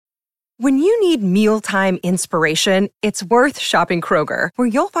When you need mealtime inspiration, it's worth shopping Kroger, where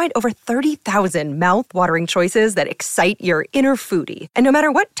you'll find over 30,000 mouth-watering choices that excite your inner foodie. And no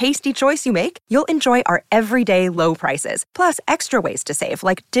matter what tasty choice you make, you'll enjoy our everyday low prices, plus extra ways to save,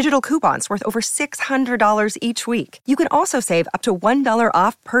 like digital coupons worth over $600 each week. You can also save up to $1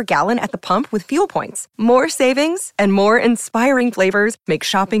 off per gallon at the pump with fuel points. More savings and more inspiring flavors make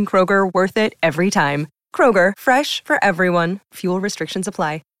shopping Kroger worth it every time. Kroger, fresh for everyone. Fuel restrictions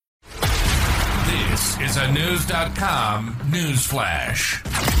apply. This is a News.com news flash.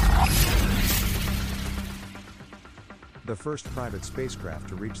 The first private spacecraft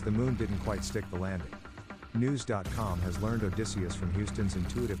to reach the moon didn't quite stick the landing. News.com has learned Odysseus from Houston's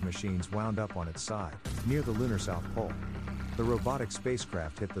Intuitive Machines wound up on its side, near the lunar South Pole. The robotic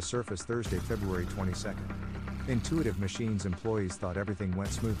spacecraft hit the surface Thursday, February 22nd. Intuitive Machines employees thought everything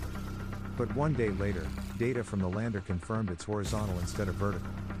went smoothly. But one day later, data from the lander confirmed it's horizontal instead of vertical.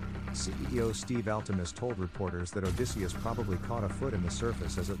 CEO Steve Altemus told reporters that Odysseus probably caught a foot in the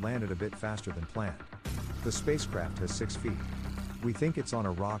surface as it landed a bit faster than planned. The spacecraft has 6 feet. We think it's on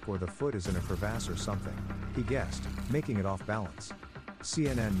a rock or the foot is in a crevasse or something, he guessed, making it off balance.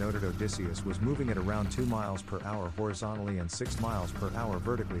 CNN noted Odysseus was moving at around 2 miles per hour horizontally and 6 miles per hour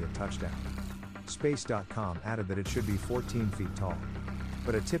vertically at touchdown. Space.com added that it should be 14 feet tall.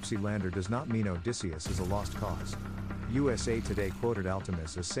 But a tipsy lander does not mean Odysseus is a lost cause. USA Today quoted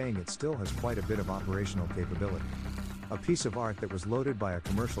Altemus as saying it still has quite a bit of operational capability. A piece of art that was loaded by a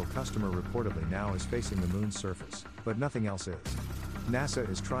commercial customer reportedly now is facing the moon's surface, but nothing else is. NASA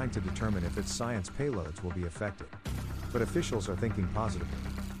is trying to determine if its science payloads will be affected. But officials are thinking positively.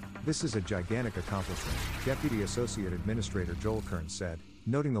 This is a gigantic accomplishment, Deputy Associate Administrator Joel Kearns said,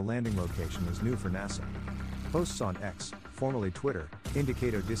 noting the landing location is new for NASA. Posts on X, formerly Twitter,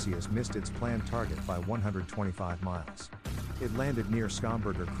 indicate Odysseus missed its planned target by 125 miles. It landed near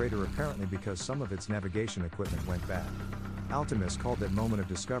Scomberger crater apparently because some of its navigation equipment went bad. Altemus called that moment of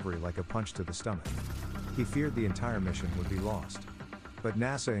discovery like a punch to the stomach. He feared the entire mission would be lost. But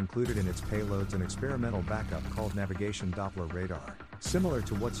NASA included in its payloads an experimental backup called Navigation Doppler Radar, similar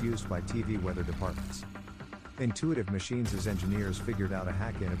to what's used by TV weather departments. Intuitive Machines' engineers figured out a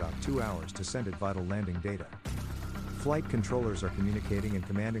hack in about 2 hours to send it vital landing data. Flight controllers are communicating and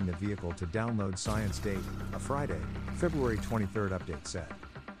commanding the vehicle to download science date, a Friday, February 23rd update said.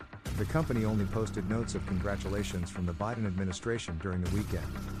 The company only posted notes of congratulations from the Biden administration during the weekend,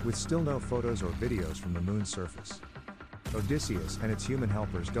 with still no photos or videos from the moon's surface. Odysseus and its human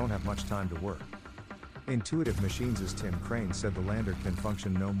helpers don't have much time to work. Intuitive Machines' Tim Crane said the lander can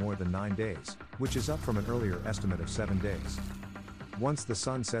function no more than 9 days, which is up from an earlier estimate of 7 days. Once the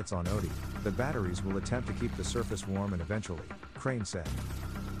sun sets on Odie, the batteries will attempt to keep the surface warm and eventually, Crane said.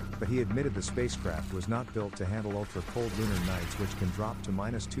 But he admitted the spacecraft was not built to handle ultra-cold lunar nights which can drop to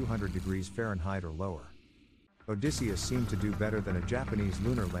minus 200 degrees Fahrenheit or lower. Odysseus seemed to do better than a Japanese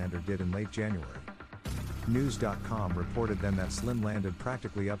lunar lander did in late January. News.com reported then that Slim landed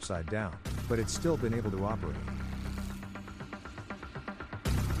practically upside down, but it's still been able to operate.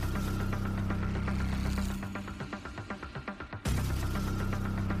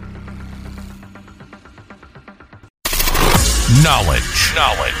 Knowledge.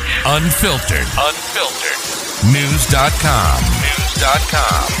 Unfiltered. News.com.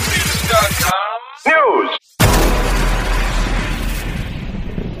 News.